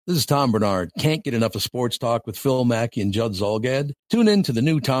This is Tom Bernard. Can't get enough of sports talk with Phil Mackey and Judd Zolgad? Tune in to the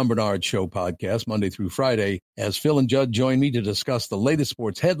new Tom Bernard Show podcast Monday through Friday as Phil and Judd join me to discuss the latest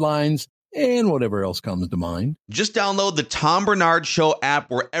sports headlines and whatever else comes to mind. Just download the Tom Bernard Show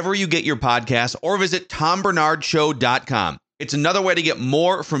app wherever you get your podcasts or visit tombernardshow.com. It's another way to get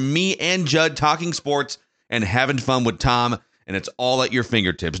more from me and Judd talking sports and having fun with Tom, and it's all at your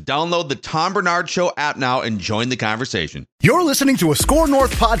fingertips. Download the Tom Bernard Show app now and join the conversation. You're listening to a Score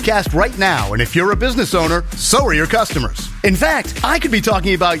North podcast right now, and if you're a business owner, so are your customers. In fact, I could be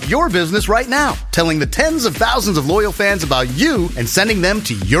talking about your business right now, telling the tens of thousands of loyal fans about you and sending them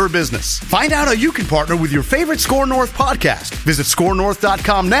to your business. Find out how you can partner with your favorite Score North podcast. Visit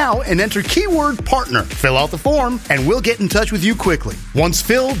scorenorth.com now and enter keyword partner. Fill out the form, and we'll get in touch with you quickly. Once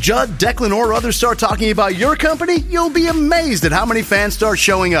Phil, Judd, Declan, or others start talking about your company, you'll be amazed at how many fans start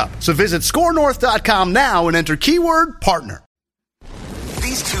showing up. So visit scorenorth.com now and enter keyword partner.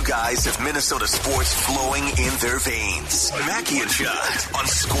 These two guys have Minnesota sports flowing in their veins. Mackey and Judd on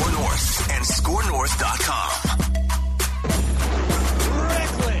Score North and scorenorth.com.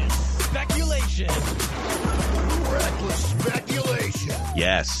 Reckless speculation. Reckless speculation.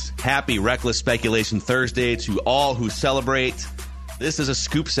 Yes, happy Reckless Speculation Thursday to all who celebrate. This is a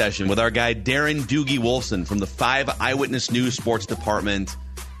scoop session with our guy Darren Doogie Wolfson from the 5 Eyewitness News Sports Department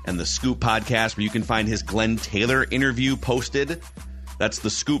and the Scoop Podcast, where you can find his Glenn Taylor interview posted. That's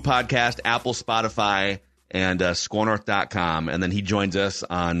the Scoop Podcast, Apple, Spotify, and scorenorth.com. And then he joins us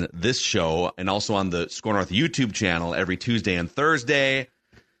on this show and also on the Score North YouTube channel every Tuesday and Thursday.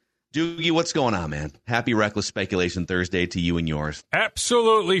 Doogie, what's going on, man? Happy Reckless Speculation Thursday to you and yours.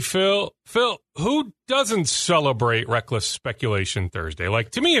 Absolutely, Phil. Phil, who doesn't celebrate Reckless Speculation Thursday?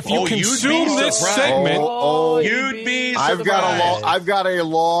 Like, to me, if you consume this segment... You'd be I've got a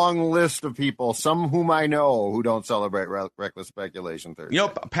long list of people, some whom I know, who don't celebrate Reckless Speculation Thursday. You know,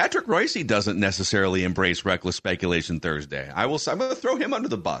 Patrick Royce doesn't necessarily embrace Reckless Speculation Thursday. I'm going to throw him under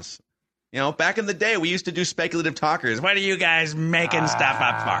the bus. You know, back in the day, we used to do speculative talkers. What are you guys making stuff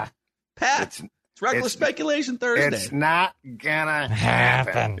up for? Pat, it's Reckless Speculation Thursday. It's not gonna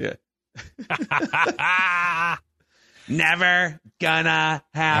happen. Yeah. Never gonna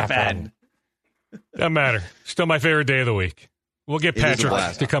happen. Doesn't matter. Still my favorite day of the week. We'll get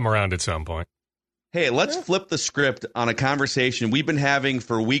Patrick to come around at some point. Hey, let's flip the script on a conversation we've been having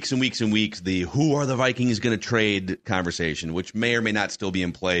for weeks and weeks and weeks, the who are the Vikings going to trade conversation, which may or may not still be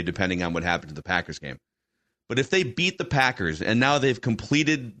in play depending on what happened to the Packers game. But if they beat the Packers and now they've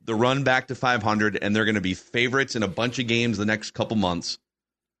completed the run back to 500 and they're going to be favorites in a bunch of games the next couple months,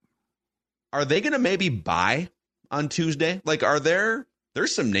 are they going to maybe buy on Tuesday? Like,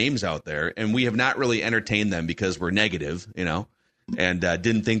 there's some names out there and we have not really entertained them because we're negative, you know, and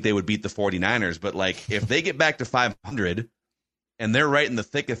didn't think they would beat the 49ers. But like, if they get back to 500 and they're right in the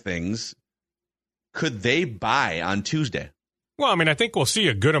thick of things, could they buy on Tuesday? Well, I mean, I think we'll see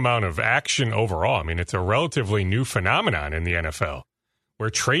a good amount of action overall. I mean, it's a relatively new phenomenon in the NFL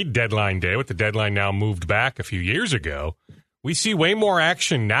where trade deadline day, with the deadline now moved back a few years ago, we see way more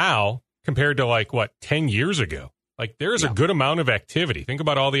action now compared to 10 years ago. Like, there's a good amount of activity. Think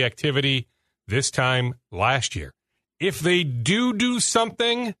about all the activity this time last year. If they do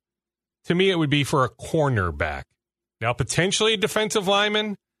something, to me, it would be for a cornerback. Now, potentially a defensive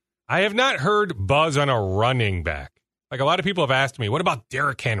lineman. I have not heard buzz on a running back. Like, a lot of people have asked me, what about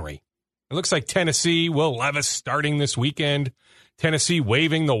Derrick Henry? It looks like Tennessee, Will Levis starting this weekend. Tennessee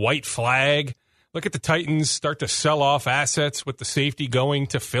waving the white flag. Look at the Titans start to sell off assets with the safety going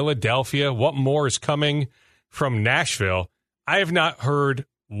to Philadelphia. What more is coming from Nashville? I have not heard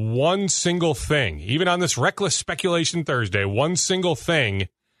one single thing, even on this Reckless Speculation Thursday, one single thing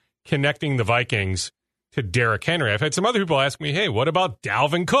connecting the Vikings to Derrick Henry. I've had some other people ask me, hey, what about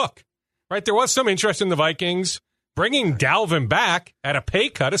Dalvin Cook? Right, there was some interest in the Vikings bringing Dalvin back at a pay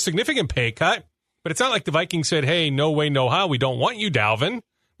cut, a significant pay cut, but it's not like the Vikings said, hey, no way, no how, we don't want you, Dalvin.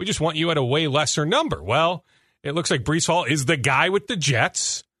 We just want you at a way lesser number. Well, it looks like Breece Hall is the guy with the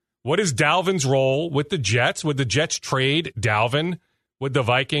Jets. What is Dalvin's role with the Jets? Would the Jets trade Dalvin? Would the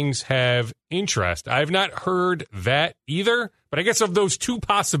Vikings have interest? I have not heard that either, but I guess of those two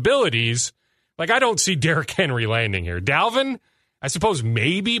possibilities, I don't see Derrick Henry landing here. Dalvin, I suppose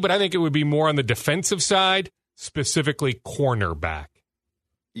maybe, but I think it would be more on the defensive side, specifically cornerback.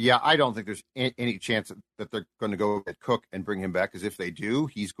 Yeah, I don't think there's any chance that they're going to go get Cook and bring him back, because if they do,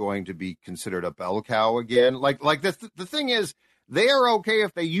 he's going to be considered a bell cow again. The thing is, they are okay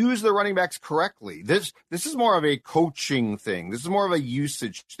if they use the running backs correctly. This is more of a coaching thing. This is more of a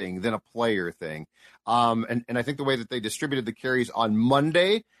usage thing than a player thing. And I think the way that they distributed the carries on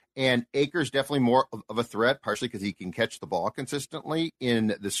Monday And Akers definitely more of a threat, partially because he can catch the ball consistently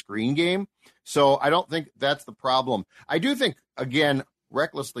in the screen game. So I don't think that's the problem. I do think, again,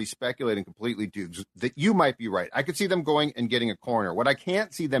 recklessly speculating completely, Dukes, that you might be right. I could see them going and getting a corner. What I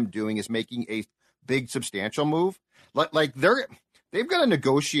can't see them doing is making a big, substantial move. Like they've got to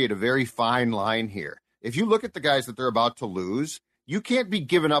negotiate a very fine line here. If you look at the guys that they're about to lose, you can't be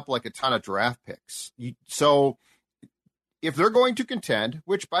giving up like a ton of draft picks. So if they're going to contend,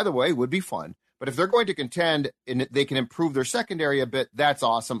 which, by the way, would be fun, but if they're going to contend and they can improve their secondary a bit, that's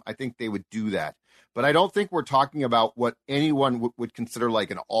awesome. I think they would do that. But I don't think we're talking about what anyone would consider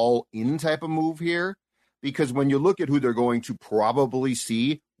like an all-in type of move here, because when you look at who they're going to probably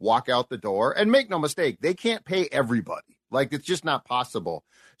see walk out the door, and make no mistake, they can't pay everybody. Like, it's just not possible.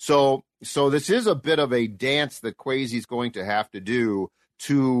 So this is a bit of a dance that Kwesi's going to have to do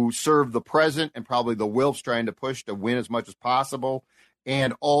to serve the present and probably the Wilfs trying to push to win as much as possible,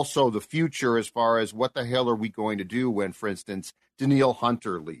 and also the future as far as what the hell are we going to do when, for instance, Danielle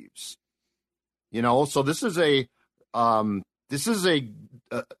Hunter leaves. So this is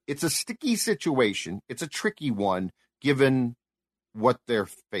it's a sticky situation. It's a tricky one given what they're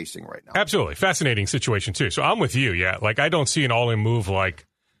facing right now. Absolutely. Fascinating situation too. So I'm with you. Yeah. Like, I don't see an all-in move like,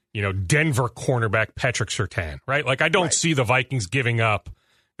 Denver cornerback Patrick Surtain, right? Like, I don't see the Vikings giving up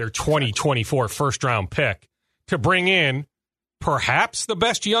their 2024 first-round pick to bring in perhaps the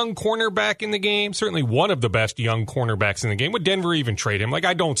best young cornerback in the game, certainly one of the best young cornerbacks in the game. Would Denver even trade him? Like,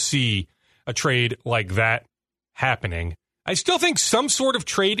 I don't see a trade like that happening. I still think some sort of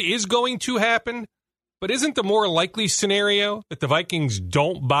trade is going to happen, but isn't the more likely scenario that the Vikings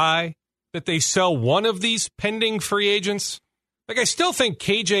don't buy, that they sell one of these pending free agents? Like, I still think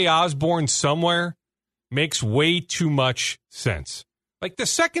KJ Osborne somewhere makes way too much sense. Like, the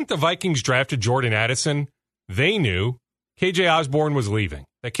second the Vikings drafted Jordan Addison, they knew KJ Osborne was leaving,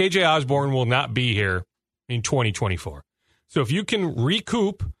 that KJ Osborne will not be here in 2024. So if you can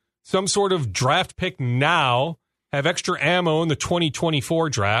recoup some sort of draft pick now, have extra ammo in the 2024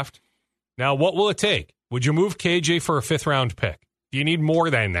 draft, now what will it take? Would you move KJ for a fifth-round pick? Do you need more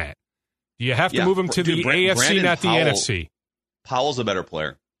than that? Do you have to move him to the AFC, Brandon not the NFC? Powell's a better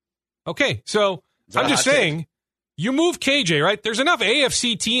player. Okay, so I'm just saying, you move KJ, right? There's enough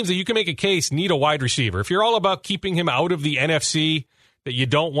AFC teams that you can make a case need a wide receiver. If you're all about keeping him out of the NFC, that you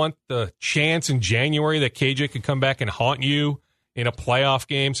don't want the chance in January that KJ could come back and haunt you in a playoff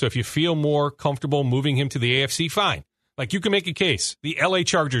game. So if you feel more comfortable moving him to the AFC, fine. Like, you can make a case. The LA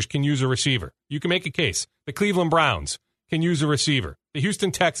Chargers can use a receiver. You can make a case. The Cleveland Browns can use a receiver. The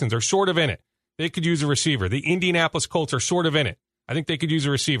Houston Texans are sort of in it. They could use a receiver. The Indianapolis Colts are sort of in it. I think they could use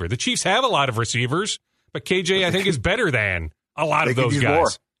a receiver. The Chiefs have a lot of receivers, but KJ, I think, is better than a lot of those guys. More.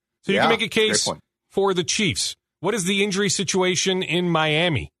 So you can make a case for the Chiefs. What is the injury situation in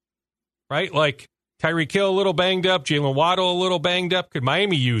Miami? Right? Like, Tyreek Hill a little banged up, Jalen Waddle a little banged up. Could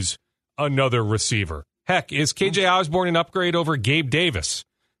Miami use another receiver? Heck, is KJ Osborne an upgrade over Gabe Davis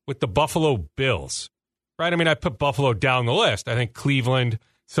with the Buffalo Bills? Right? I mean, I put Buffalo down the list. I think Cleveland,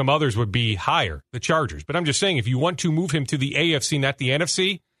 some others would be higher, the Chargers. But I'm just saying, if you want to move him to the AFC, not the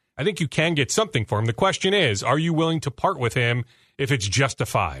NFC, I think you can get something for him. The question is, are you willing to part with him if it's just a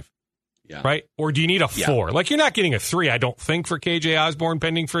 5? Yeah. Right? Or do you need a 4? Like, you're not getting a 3, I don't think, for KJ Osborne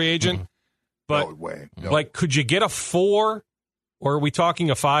pending free agent. Mm-hmm. But, no way. No. Like, could you get a 4, or are we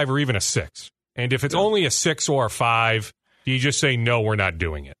talking a 5 or even a 6? And if it's only a 6 or a 5, do you just say, no, we're not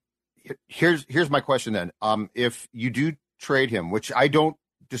doing it? Here's my question then. If you do trade him, which I don't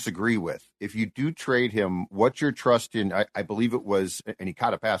disagree with, if you do trade him, what's your trust in, I believe it was, and he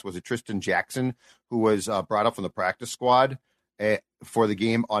caught a pass, was it Tristan Jackson, who was brought up from the practice squad for the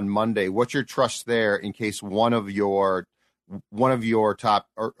game on Monday? What's your trust there in case one of your top,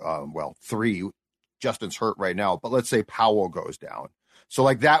 or 3, Justin's hurt right now, but let's say Powell goes down. So,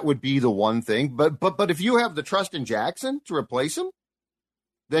 like, that would be the one thing. But if you have the trust in Jackson to replace him,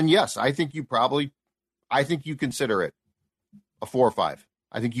 then yes, I think you consider it a 4 or 5.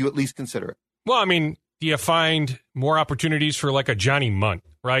 I think you at least consider it. Well, I mean, do you find more opportunities for like a Johnny Munt,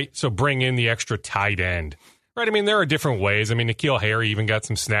 right? So bring in the extra tight end, right? I mean, there are different ways. I mean, N'Keal Harry even got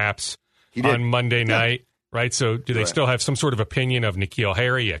some snaps on Monday night, right? So do they still have some sort of opinion of N'Keal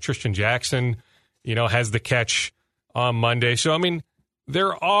Harry? Yeah, Tristan Jackson, has the catch on Monday. So, I mean,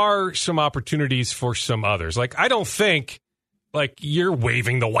 there are some opportunities for some others. Like, I don't think, like, you're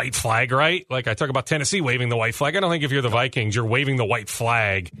waving the white flag, right? Like, I talk about Tennessee waving the white flag. I don't think if you're the Vikings, you're waving the white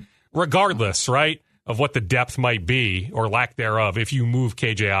flag regardless, right, of what the depth might be or lack thereof if you move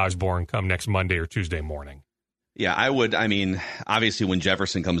KJ Osborne come next Monday or Tuesday morning. Yeah, I would. I mean, obviously when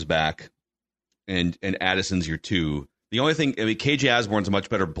Jefferson comes back and Addison's your 2, The only thing, I mean, KJ Osborne's a much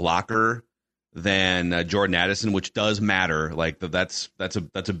better blocker than Jordan Addison, which does matter. Like that's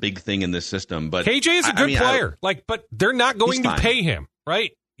a big thing in this system. But KJ is a good player. But they're not going to pay him,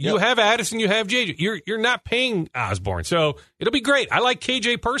 right? You have Addison, you have JJ. You're not paying Osborne, so it'll be great. I like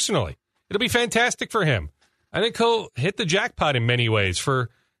KJ personally. It'll be fantastic for him. I think he'll hit the jackpot in many ways for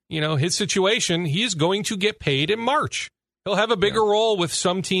his situation. He is going to get paid in March. He'll have a bigger role with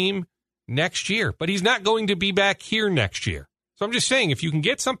some team next year, but he's not going to be back here next year. So I'm just saying, if you can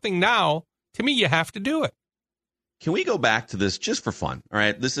get something now, to me, you have to do it. Can we go back to this just for fun? All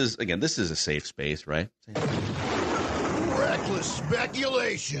right, this is a safe space, right? Reckless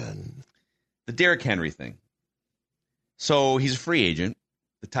speculation. The Derrick Henry thing. So he's a free agent.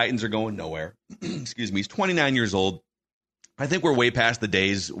 The Titans are going nowhere. Excuse me. He's 29 years old. I think we're way past the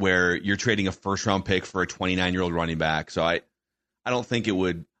days where you're trading a first-round pick for a 29-year-old running back. So I don't think it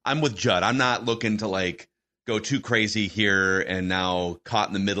would. I'm with Judd. I'm not looking to go too crazy here and now caught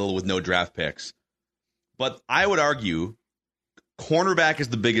in the middle with no draft picks. But I would argue cornerback is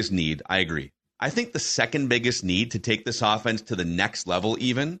the biggest need. I agree. I think the second biggest need to take this offense to the next level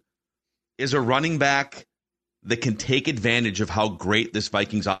even is a running back that can take advantage of how great this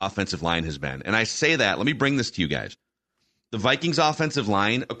Vikings offensive line has been. And I say that, let me bring this to you guys. The Vikings offensive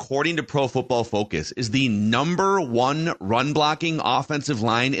line, according to Pro Football Focus, is the number one run blocking offensive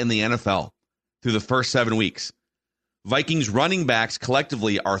line in the NFL through the first 7 weeks. Vikings running backs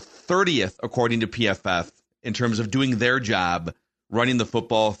collectively are 30th, according to PFF, in terms of doing their job running the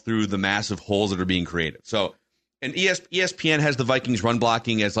football through the massive holes that are being created. So, and ESPN has the Vikings run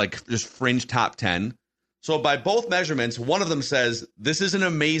blocking as just fringe top 10. So by both measurements, one of them says this is an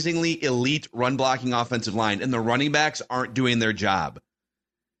amazingly elite run blocking offensive line, and the running backs aren't doing their job.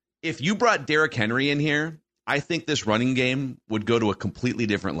 If you brought Derrick Henry in here, I think this running game would go to a completely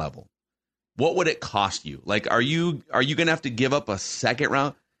different level. What would it cost you? Are you going to have to give up a second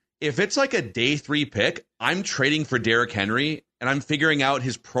round? If it's a day 3 pick, I'm trading for Derrick Henry, and I'm figuring out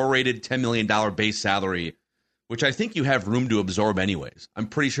his prorated $10 million base salary, which I think you have room to absorb anyways. I'm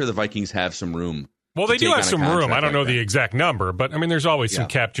pretty sure the Vikings have some room. Well, they do have some room. I don't know the exact number, but there's always some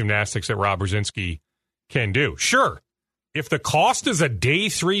cap gymnastics that Rob Brzezinski can do. Sure. If the cost is a day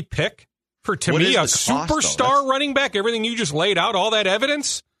 3 pick for, to me, a superstar running back, everything you just laid out, all that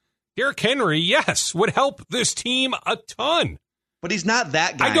evidence, Derrick Henry, yes, would help this team a ton. But he's not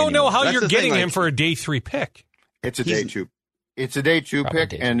that guy. I don't know how you're getting him for a day 3 pick. It's a day 2. It's a day 2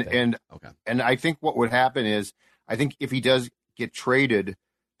 pick, and I think what would happen is, I think if he does get traded,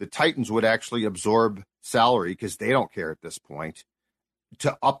 the Titans would actually absorb salary because they don't care at this point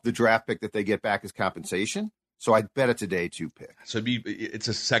to up the draft pick that they get back as compensation. So I bet it's a day 2 pick. So it's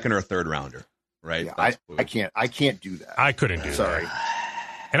a second or third rounder, right? Yeah, I can't do that. I couldn't do Sorry.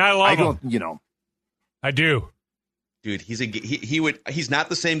 that. And I love him. I do. Dude, he's not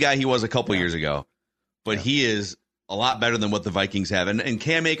the same guy he was a couple years ago, but he is a lot better than what the Vikings have. And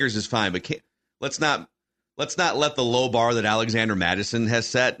Cam Akers is fine, but let's not let the low bar that Alexander Mattison has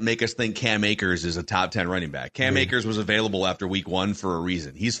set make us think Cam Akers is a top 10 running back. Cam Akers was available after week 1 for a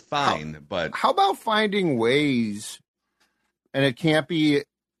reason. He's fine, but how about finding ways, and it can't be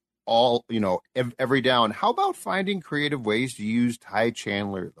all, every down. How about finding creative ways to use Ty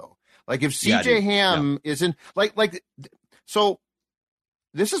Chandler, though? If CJ Ham isn't so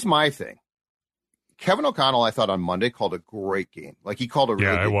this is my thing. Kevin O'Connell, I thought on Monday called a great game. He called a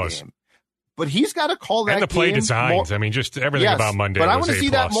really good game. But he's got to call that game. And the play designs. More. Just everything about Monday. But I want to see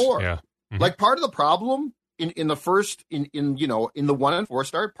that more. Yeah. Mm-hmm. Part of the problem in the first in the 1-4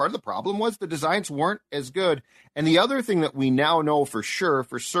 start, part of the problem was the designs weren't as good. And the other thing that we now know for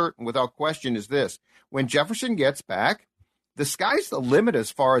certain, without question, is this: when Jefferson gets back, the sky's the limit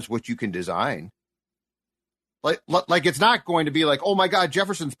as far as what you can design. It's not going to be oh my God,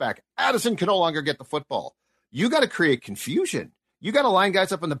 Jefferson's back. Addison can no longer get the football. You got to create confusion. You got to line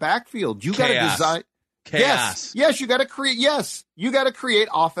guys up in the backfield. You got to design chaos. Yes, you got to create. Yes, you got to create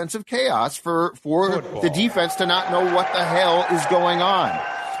offensive chaos for the defense to not know what the hell is going on.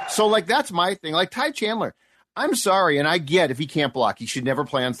 So that's my thing. Ty Chandler, I'm sorry, and I get if he can't block, he should never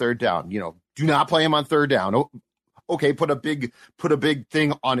play on third down. Do not play him on third down. Okay, put a big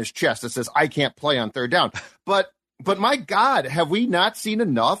thing on his chest that says I can't play on third down. But my God, have we not seen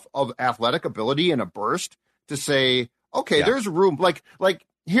enough of athletic ability in a burst to say, okay, there's room.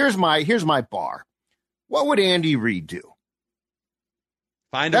 Here's my bar. What would Andy Reid do?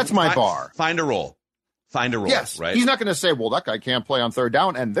 That's my bar. Find a role. Yes, right? He's not going to say, well, that guy can't play on third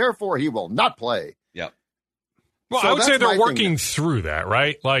down, and therefore he will not play. Yep. Well, I would say they're working through that,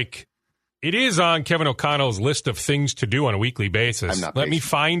 right? It is on Kevin O'Connell's list of things to do on a weekly basis. Let me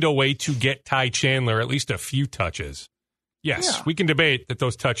find a way to get Ty Chandler at least a few touches. Yes, we can debate that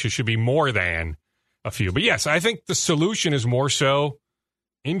those touches should be more than a few. But yes, I think the solution is more so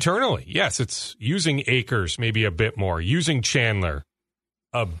internally. Yes, it's using Akers maybe a bit more, using Chandler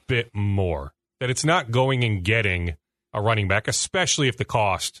a bit more. That it's not going and getting a running back, especially if the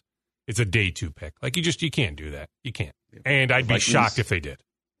cost is a day 2 pick. Like you can't do that. You can't. And I'd be shocked if they did.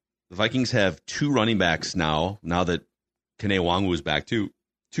 The Vikings have 2 running backs now that Kene Nwangwu is back too.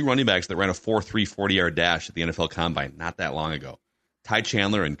 2 running backs that ran a 4.3 40-yard dash at the NFL Combine not that long ago. Ty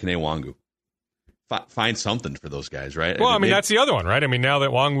Chandler and Kene Nwangwu. Find something for those guys, right? Well, I mean, that's the other one, right? I mean, now that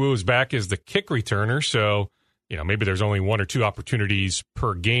Nwangwu is back as the kick returner, so, maybe there's only 1 or 2 opportunities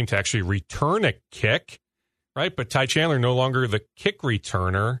per game to actually return a kick, right? But Ty Chandler no longer the kick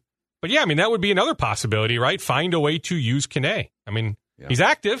returner. But yeah, I mean, that would be another possibility, right? Find a way to use Kene. I mean, he's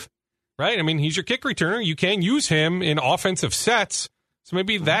active, right? I mean, he's your kick returner. You can use him in offensive sets. So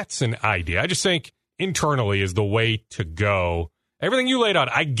maybe that's an idea. I just think internally is the way to go. Everything you laid out,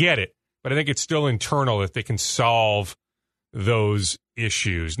 I get it. But I think it's still internal if they can solve those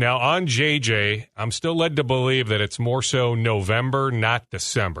issues. Now, on JJ, I'm still led to believe that it's more so November, not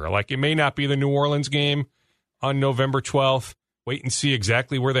December. Like, it may not be the New Orleans game on November 12th. Wait and see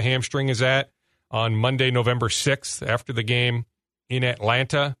exactly where the hamstring is at on Monday, November 6th, after the game in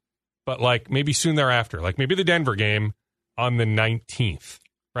Atlanta. But, maybe soon thereafter. Maybe the Denver game on the 19th,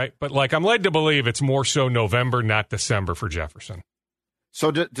 right? But, I'm led to believe it's more so November, not December for Jefferson. So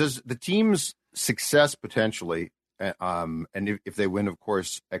does the team's success potentially, and if they win, of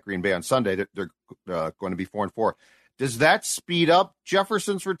course, at Green Bay on Sunday, they're going to be 4-4. Does that speed up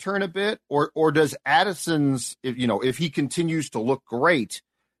Jefferson's return a bit, or does Addison's, if he continues to look great,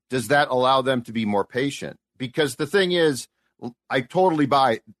 does that allow them to be more patient? Because the thing is, I totally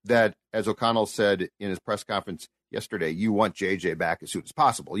buy that, as O'Connell said in his press conference yesterday, you want JJ back as soon as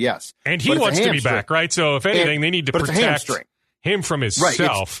possible. Yes, and he wants to be back, right? So if anything, they need to protect him from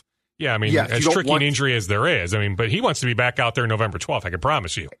himself. Right, yeah, I mean, as tricky an injury as there is. I mean, but he wants to be back out there November 12th. I can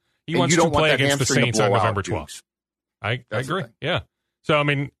promise you. He wants to play against the Saints on November 12th. I agree. Yeah. So, I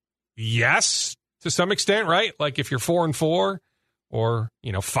mean, yes, to some extent, right? Like if you're 4-4 or,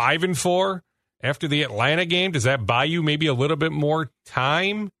 5-4 after the Atlanta game, does that buy you maybe a little bit more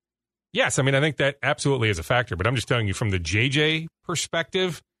time? Yes. I mean, I think that absolutely is a factor, but I'm just telling you from the JJ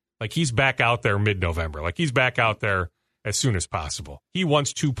perspective, he's back out there mid-November. He's back out there as soon as possible. He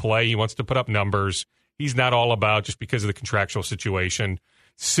wants to play. He wants to put up numbers. He's not all about, just because of the contractual situation,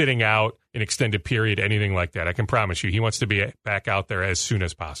 sitting out an extended period, anything like that. I can promise you he wants to be back out there as soon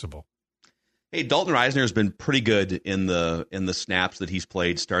as possible. Hey, Dalton Reisner has been pretty good in the snaps that he's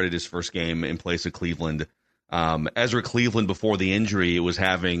played, started his first game in place of Cleveland. Ezra Cleveland, before the injury, was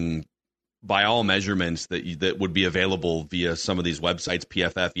having, by all measurements that would be available via some of these websites,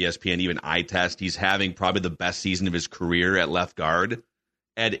 PFF, ESPN, even eye test, he's having probably the best season of his career at left guard.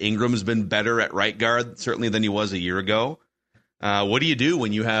 Ed Ingram's been better at right guard, certainly, than he was a year ago. What do you do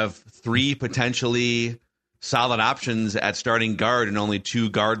when you have 3 potentially solid options at starting guard and only 2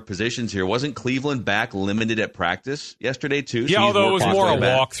 guard positions here? Wasn't Cleveland back limited at practice yesterday, too? Yeah, although it was more a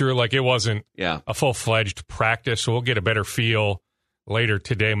walkthrough, it wasn't a full-fledged practice, so we'll get a better feel later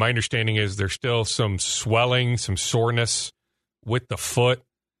today. My understanding is there's still some swelling, some soreness with the foot.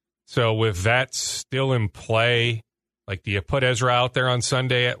 So with that still in play, do you put Ezra out there on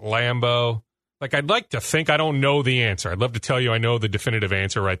Sunday at Lambeau? I'd like to think, I don't know the answer. I'd love to tell you I know the definitive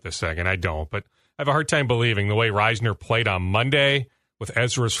answer right this second. I don't, but I have a hard time believing the way Reisner played on Monday with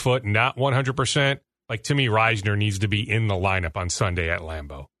Ezra's foot not 100%. To me, Reisner needs to be in the lineup on Sunday at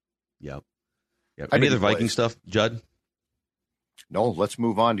Lambeau. Yep. Any other Viking stuff, Judd? No, let's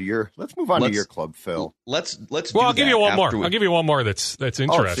move on to your club, Phil. Let's. Well, I'll give you one more. I'll give you one more that's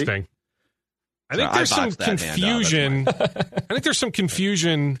interesting. I think there's some confusion. I think there's some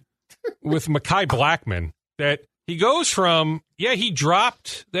confusion with Mekhi Blackman that he goes from, he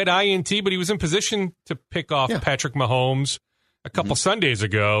dropped that INT, but he was in position to pick off Patrick Mahomes a couple Sundays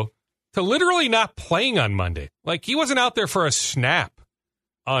ago, to literally not playing on Monday. He wasn't out there for a snap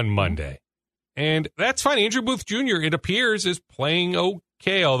on Monday. And that's fine. Andrew Booth Jr., it appears, is playing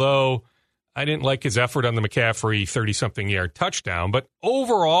okay, although I didn't like his effort on the McCaffrey 30-something yard touchdown. But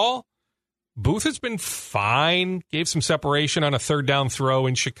overall, Booth has been fine, gave some separation on a third down throw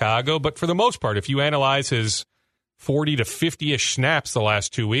in Chicago. But for the most part, if you analyze his 40 to 50-ish snaps the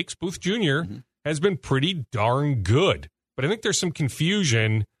last 2 weeks, Booth Jr. has been pretty darn good. But I think there's some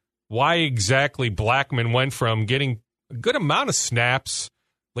confusion why exactly Blackman went from getting a good amount of snaps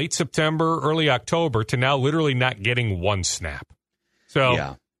late September, early October, to now literally not getting 1 snap.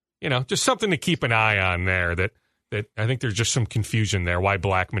 So, just something to keep an eye on there that I think there's just some confusion there why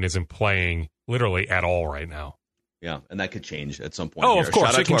Blackman isn't playing literally at all right now. Yeah, and that could change at some point. Oh, here. of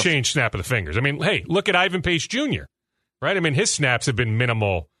course, it can our... change snap of the fingers. I mean, hey, look at Ivan Pace Jr., right? I mean, his snaps have been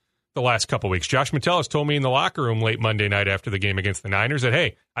minimal the last couple weeks. Josh Metellus told me in the locker room late Monday night after the game against the Niners that,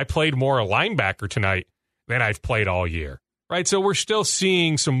 hey, I played more linebacker tonight than I've played all year, right? So we're still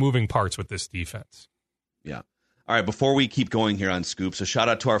seeing some moving parts with this defense. Yeah. All right, before we keep going here on Scoop, so shout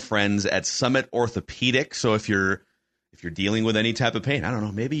out to our friends at Summit Orthopedic. So if you're dealing with any type of pain, I don't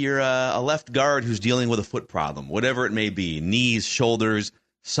know, maybe you're a left guard who's dealing with a foot problem, whatever it may be, knees, shoulders,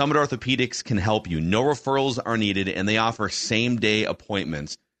 Summit Orthopedics can help you. No referrals are needed, and they offer same-day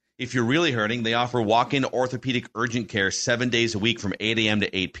appointments. If you're really hurting, they offer walk-in orthopedic urgent care 7 days a week from 8 a.m.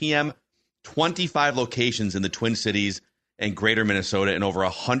 to 8 p.m., 25 locations in the Twin Cities and greater Minnesota, and over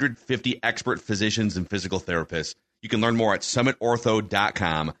 150 expert physicians and physical therapists. You can learn more at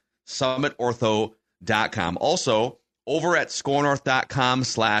summitortho.com, summitortho.com. Also, over at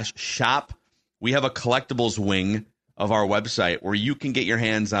scorenorth.com/shop, we have a collectibles wing of our website where you can get your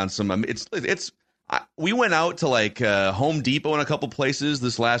hands on some. We went out to like Home Depot and a couple places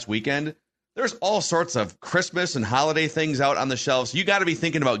this last weekend. There's all sorts of Christmas and holiday things out on the shelves. You got to be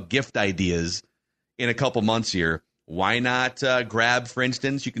thinking about gift ideas in a couple months here. Why not grab, for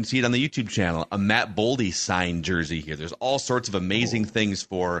instance, you can see it on the YouTube channel, a Matt Boldy signed jersey here. There's all sorts of amazing things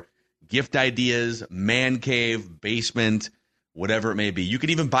for gift ideas, man cave, basement, whatever it may be. You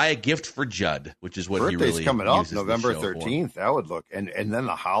could even buy a gift for Judd, which is what he really Birthday's coming up, uses November the show 13th. That would look, and then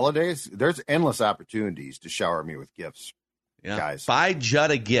the holidays. There's endless opportunities to shower me with gifts. Yeah. Guys, buy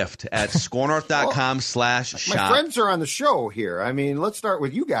Judd a gift at scorenorth.com/shop. My friends are on the show here. I mean, let's start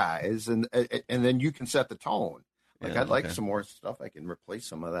with you guys, and then you can set the tone. Like, Yeah, I'd like okay. some more stuff. I can replace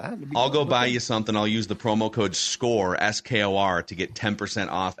some of that. I'll go buy you something. I'll use the promo code SCORE, SKOR, to get 10%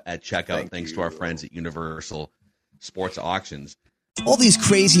 off at checkout, thanks to our friends at Universal Sports Auctions. All these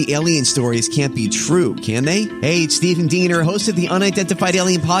crazy alien stories can't be true, can they? Hey, it's Stephen Diener, host of the Unidentified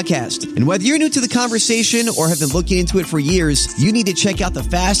Alien Podcast. And whether you're new to the conversation or have been looking into it for years, you need to check out the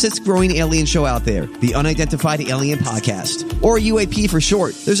fastest growing alien show out there, the Unidentified Alien Podcast, or UAP for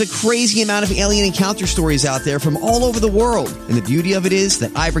short. There's a crazy amount of alien encounter stories out there from all over the world. And the beauty of it is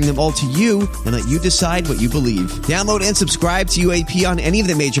that I bring them all to you and let you decide what you believe. Download and subscribe to UAP on any of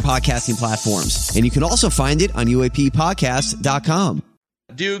the major podcasting platforms. And you can also find it on UAPpodcast.com.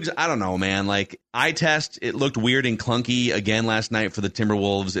 Dukes, I don't know, man. Like, eye test, it looked weird and clunky again last night for the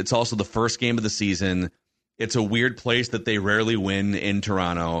Timberwolves. It's also the first game of the season. It's a weird place that they rarely win in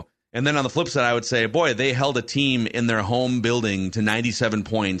Toronto. And then on the flip side, I would say, boy, they held a team in their home building to 97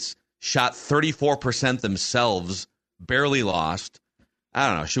 points, shot 34% themselves, barely lost. I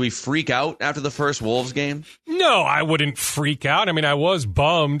don't know. Should we freak out after the first Wolves game? No, I wouldn't freak out. I mean, I was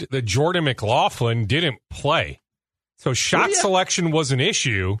bummed that Jordan McLaughlin didn't play. So shot selection was an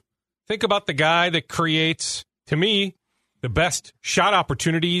issue. Think about the guy that creates, to me, the best shot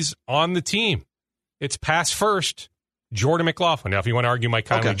opportunities on the team. It's pass first, Jordan McLaughlin. Now, if you want to argue Mike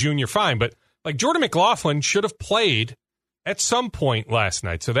Conley Jr., fine. But like Jordan McLaughlin should have played at some point last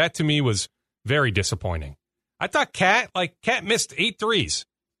night. So that to me was very disappointing. I thought Cat missed 8 threes.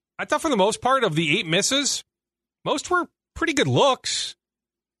 I thought for the most part of the 8 misses, most were pretty good looks.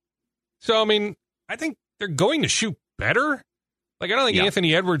 So, I mean, I think they're going to shoot better. Like, I don't think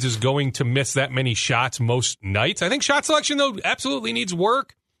Anthony Edwards is going to miss that many shots most nights. I think shot selection, though, absolutely needs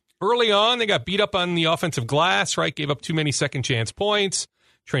work. Early on, they got beat up on the offensive glass, right? Gave up too many second chance points.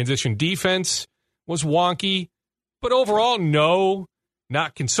 Transition defense was wonky. But overall, no,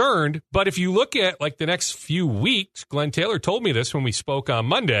 not concerned. But if you look at, like, the next few weeks, Glenn Taylor told me this when we spoke on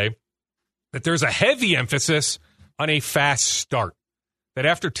Monday, that there's a heavy emphasis on a fast start. That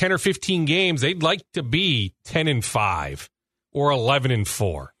after 10 or 15 games, they'd like to be 10-5 or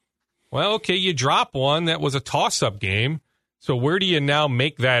 11-4. Well, okay, you drop one. That was a toss-up game. So where do you now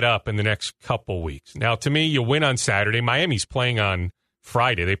make that up in the next couple weeks? Now, to me, you win on Saturday. Miami's playing on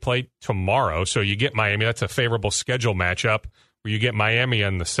Friday. They play tomorrow, so you get Miami. That's a favorable schedule matchup where you get Miami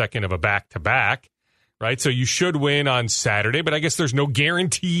on the second of a back-to-back, right? So you should win on Saturday, but I guess there's no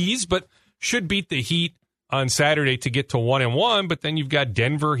guarantees, but should beat the Heat on Saturday to get to 1-1, but then you've got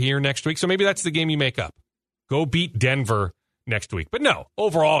Denver here next week. So maybe that's the game you make up. Go beat Denver next week. But no,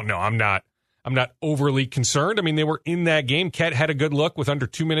 overall, no, I'm not overly concerned. I mean, they were in that game. Ket had a good look with under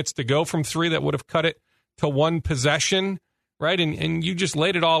 2 minutes to go from 3 that would have cut it to 1 possession, right? And you just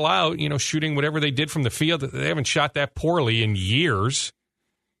laid it all out, shooting whatever they did from the field. They haven't shot that poorly in years.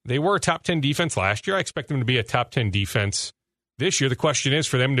 They were a top 10 defense last year. I expect them to be a top 10 defense this year. The question is,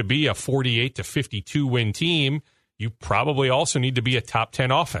 for them to be a 48-52 win team, you probably also need to be a top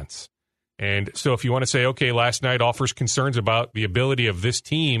 10 offense. And so if you want to say, okay, last night offers concerns about the ability of this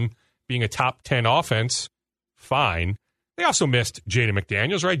team being a top 10 offense, fine. They also missed Jaden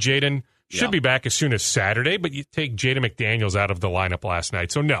McDaniels, right? Jaden should be back as soon as Saturday, but you take Jaden McDaniels out of the lineup last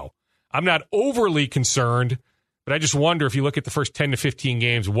night. So, no, I'm not overly concerned, but I just wonder if you look at the first 10 to 15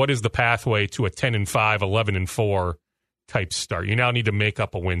 games, what is the pathway to a 10-5, 11-4 type start? You now need to make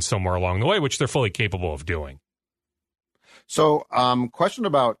up a win somewhere along the way, which they're fully capable of doing. So, question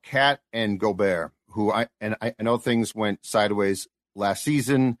about Cat and Gobert, who I know things went sideways last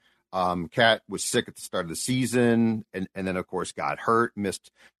season. Cat was sick at the start of the season, and then of course got hurt, missed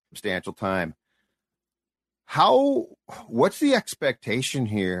substantial time. What's the expectation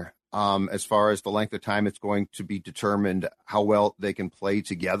here as far as the length of time it's going to be determined how well they can play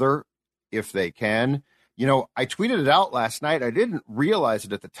together, if they can? You know, I tweeted it out last night. I didn't realize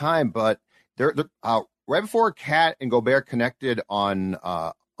it at the time, but right before Cat and Gobert connected on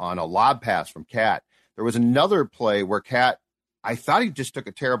a lob pass from Cat, there was another play where Cat, I thought he just took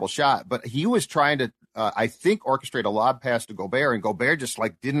a terrible shot, but he was trying to, I think, orchestrate a lob pass to Gobert, and Gobert just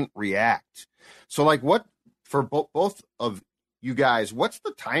didn't react. So what for both of you guys, what's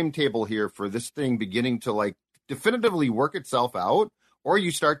the timetable here for this thing beginning to definitively work itself out, or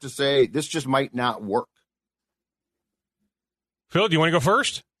you start to say this just might not work? Phil, do you want to go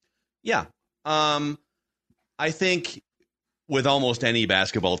first? Yeah. I think with almost any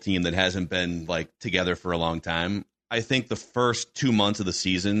basketball team that hasn't been together for a long time, I think the first 2 months of the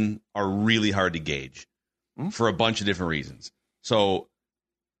season are really hard to gauge for a bunch of different reasons. So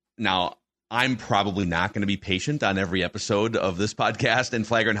now I'm probably not going to be patient on every episode of this podcast in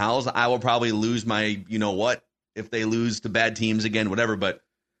Flagrant Howls. I will probably lose my, if they lose to bad teams again, whatever. But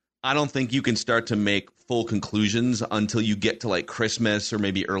I don't think you can start to make full conclusions until you get to Christmas or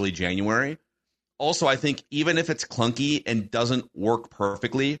maybe early January. Also, I think even if it's clunky and doesn't work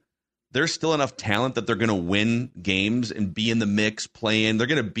perfectly, there's still enough talent that they're going to win games and be in the mix, playing. They're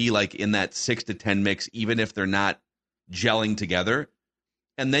going to be in that 6 to 10 mix, even if they're not gelling together.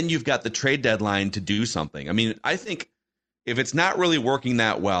 And then you've got the trade deadline to do something. I mean, I think if it's not really working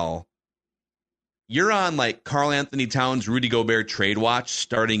that well, you're on Karl Anthony Towns, Rudy Gobert trade watch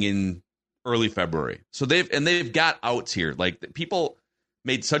starting in early February. So they've got outs here. People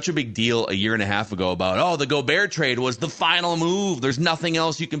made such a big deal a year and a half ago about, the Gobert trade was the final move. There's nothing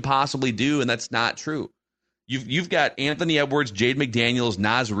else you can possibly do, and that's not true. You've got Anthony Edwards, Jaden McDaniels,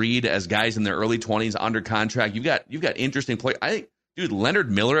 Naz Reid as guys in their early 20s under contract. You've got interesting play. I think, dude,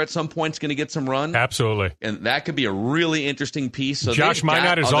 Leonard Miller at some point is going to get some run. Absolutely. And that could be a really interesting piece. So Josh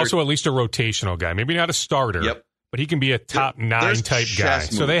Minot is also at least a rotational guy. Maybe not a starter, but he can be a top 9 type guy.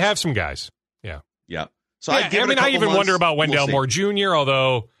 Moves. So they have some guys. Yeah. Yeah. So I even wonder about Wendell Moore Jr.,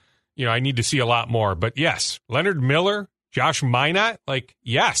 although, I need to see a lot more. But yes, Leonard Miller, Josh Minot,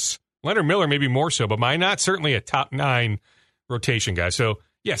 yes. Leonard Miller maybe more so, but Minot certainly a top 9 rotation guy. So,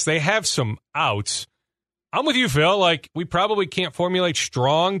 yes, they have some outs. I'm with you, Phil. We probably can't formulate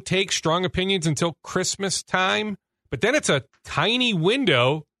strong opinions until Christmas time. But then it's a tiny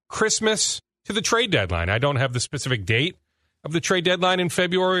window, Christmas to the trade deadline. I don't have the specific date of the trade deadline in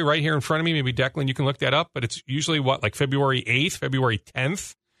February right here in front of me. Maybe Declan, you can look that up. But it's usually February 8th, February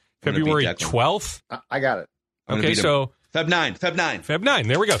 10th, February 12th. I got it. Okay, so Feb 9. Feb 9.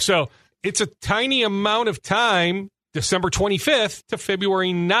 There we go. So it's a tiny amount of time, December 25th to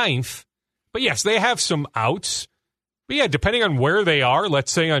February 9th. But yes, they have some outs. But yeah, depending on where they are,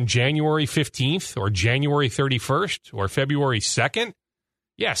 let's say on January 15th or January 31st or February 2nd,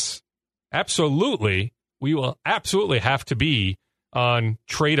 yes, absolutely. We will absolutely have to be on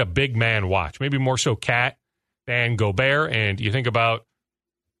trade a big man watch. Maybe more so Cat than Gobert. And you think about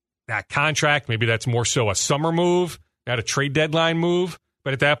that contract, maybe that's more so a summer move, not a trade deadline move.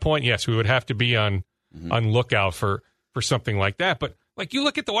 But at that point, yes, we would have to be on lookout for something like that. But you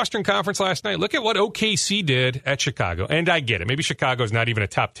look at the Western Conference last night, look at what OKC did at Chicago. And I get it. Maybe Chicago's not even a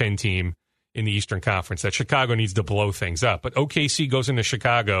top 10 team in the Eastern Conference, that Chicago needs to blow things up. But OKC goes into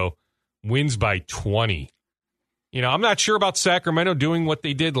Chicago, wins by 20. I'm not sure about Sacramento doing what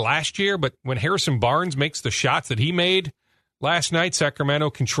they did last year, but when Harrison Barnes makes the shots that he made last night,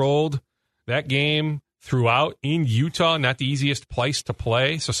 Sacramento controlled that game throughout in Utah, not the easiest place to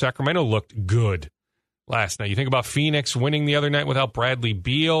play. So Sacramento looked good last night. You think about Phoenix winning the other night without Bradley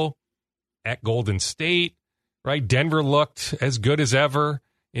Beal at Golden State, right? Denver looked as good as ever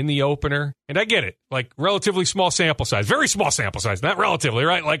in the opener. And I get it, relatively small sample size, very small sample size, not relatively,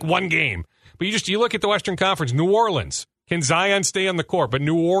 right? One game. But you look at the Western Conference, New Orleans. Can Zion stay on the court? But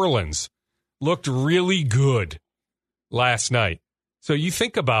New Orleans looked really good last night. So you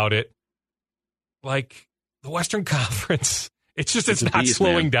think about it, the Western Conference, it's not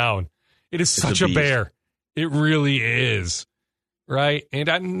slowing down. It is such a bear. It really is. right? And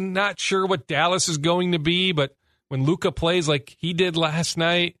I'm not sure what Dallas is going to be, but when Luka plays like he did last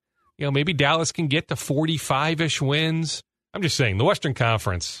night, maybe Dallas can get to 45-ish wins. I'm just saying, the Western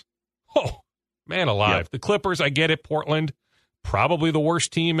Conference, oh, man alive. Yep. The Clippers, I get it. Portland, probably the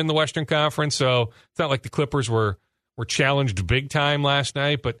worst team in the Western Conference, so it's not like the Clippers were challenged big time last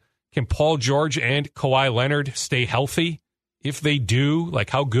night, but can Paul George and Kawhi Leonard stay healthy? If they do,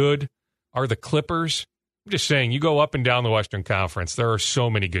 like how good are the Clippers? I'm just saying, you go up and down the Western Conference, there are so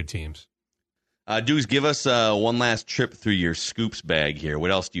many good teams. Dukes, give us one last trip through your scoops bag here.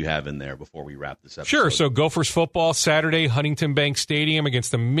 What else do you have in there before we wrap this up? Sure. So Gophers football Saturday, Huntington Bank Stadium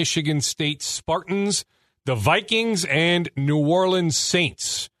against the Michigan State Spartans. The Vikings and New Orleans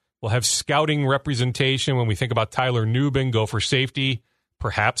Saints will have scouting representation when we think about Tyler Nubin, Gopher safety,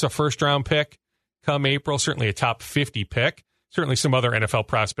 perhaps a first-round pick come April, certainly a top 50 pick. Certainly some other NFL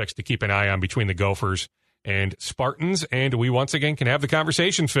prospects to keep an eye on between the Gophers and Spartans. And we once again can have the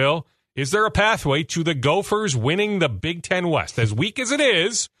conversation, Phil. Is there a pathway to the Gophers winning the Big Ten West? As weak as it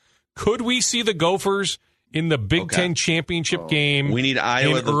is, could we see the Gophers in the Big Ten championship game we need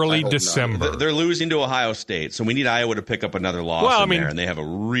Iowa in early December? They're losing to Ohio State, so we need Iowa to pick up another loss there, and they have a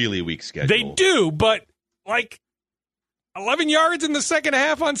really weak schedule. They do, but 11 yards in the second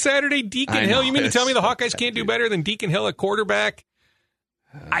half on Saturday, Deacon Hill. You mean to tell me the Hawkeyes can't do better than Deacon Hill at quarterback?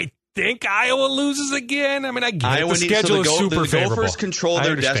 I think Iowa loses again. I mean, I get the schedule is super favorable. The Gophers control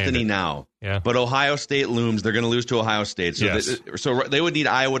their destiny now, but Ohio State looms. They're going to lose to Ohio State. So, so they would need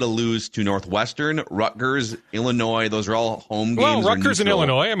Iowa to lose to Northwestern, Rutgers, Illinois. Those are all home games. Well, Rutgers and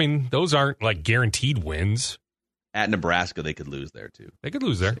Illinois, I mean, those aren't guaranteed wins. At Nebraska, they could lose there, too. They could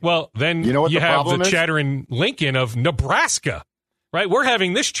lose there. Well, then you have the chatter in Lincoln of Nebraska, right? We're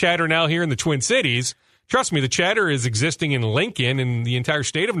having this chatter now here in the Twin Cities. Trust me, the chatter is existing in Lincoln and the entire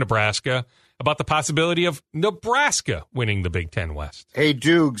state of Nebraska about the possibility of Nebraska winning the Big Ten West. Hey,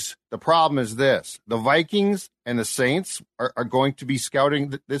 Dukes, the problem is this. The Vikings and the Saints are going to be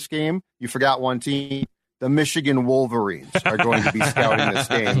scouting this game. You forgot one team. The Michigan Wolverines are going to be scouting this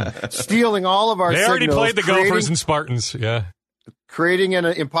game, stealing all of our signals. They already played the Gophers and Spartans, creating an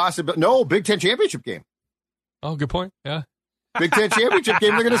impossible. No, Big Ten championship game. Oh, good point. Yeah. Big Ten championship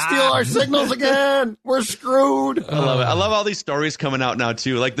game. They're going to steal our signals again. We're screwed. I love it. I love all these stories coming out now,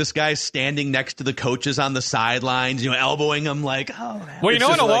 too. Like this guy standing next to the coaches on the sidelines, elbowing them like, oh, man.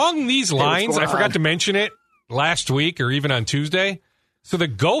 Well, along these lines, I forgot to mention it last week or even on Tuesday. So the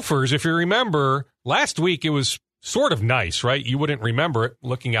Gophers, if you remember, last week it was sort of nice, right? You wouldn't remember it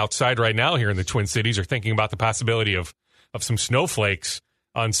looking outside right now here in the Twin Cities or thinking about the possibility of some snowflakes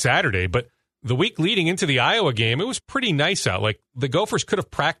on Saturday. But the week leading into the Iowa game, it was pretty nice out. Like the Gophers could have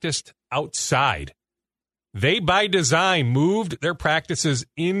practiced outside. They, by design, moved their practices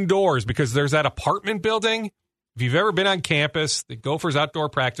indoors because there's that apartment building. If you've ever been on campus, the Gophers outdoor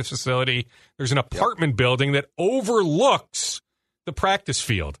practice facility, there's an apartment building that overlooks the practice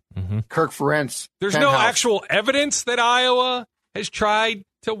field. Mm-hmm. Kirk Ferentz. There's no actual evidence that Iowa has tried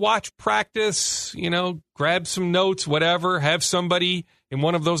to watch practice, grab some notes, whatever, have somebody in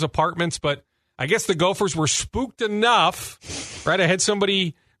one of those apartments. But I guess the Gophers were spooked enough, right? I had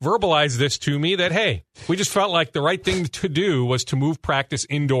somebody verbalize this to me that, hey, we just felt like the right thing to do was to move practice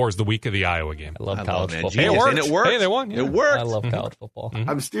indoors the week of the Iowa game. I love college football. Hey, it worked. And it worked. Hey, they won. It worked. I love college football. Mm-hmm.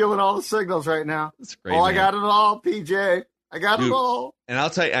 I'm stealing all the signals right now. That's great. I got it all, PJ. I got it all. And I'll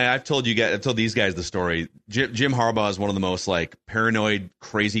tell you, I've told these guys the story. Jim Harbaugh is one of the most paranoid,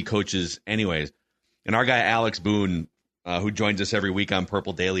 crazy coaches anyways. And our guy, Alex Boone, who joins us every week on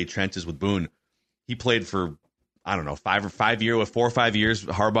Purple Daily Trenches with Boone, he played for, 4 or 5 years,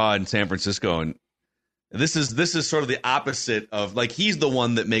 Harbaugh in San Francisco. And this is sort of the opposite of, he's the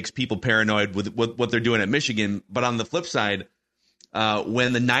one that makes people paranoid with what they're doing at Michigan. But on the flip side,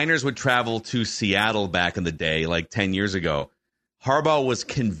 when the Niners would travel to Seattle back in the day, 10 years ago, Harbaugh was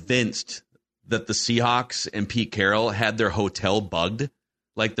convinced that the Seahawks and Pete Carroll had their hotel bugged,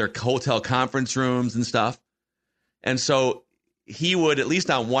 their hotel conference rooms and stuff. And so he would, at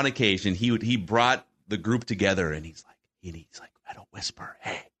least on one occasion, he brought the group together and he's like at a whisper,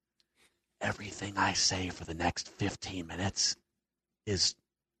 hey, everything I say for the next 15 minutes is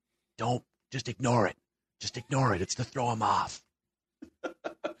just ignore it. Just ignore it. It's to throw him off.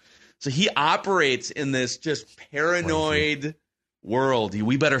 So he operates in this just paranoid world.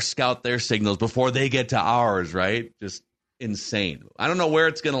 We better scout their signals before they get to ours, right? Just insane. I don't know where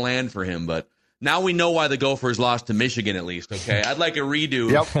it's going to land for him, but now we know why the Gophers lost to Michigan at least, okay? I'd like a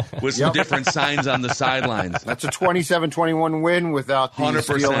redo with some different signs on the sidelines. That's a 27-21 win without the 100%.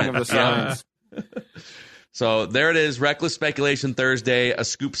 Stealing of the signs. Yeah. So there it is, Reckless Speculation Thursday, a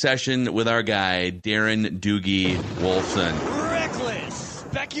scoop session with our guy, Darren Doogie Wolfson. Reckless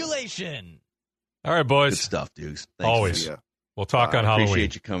Speculation. All right, boys. Good stuff, Dukes. Thanks. Always. We'll talk on Halloween.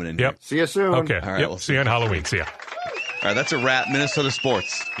 Appreciate you coming in. Yep. Here. See you soon. Okay. All right, Yep. we'll See you on Halloween. See ya. All right, that's a wrap. Minnesota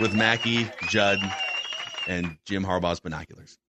Sports with Mackey, Judd, and Jim Harbaugh's Binoculars.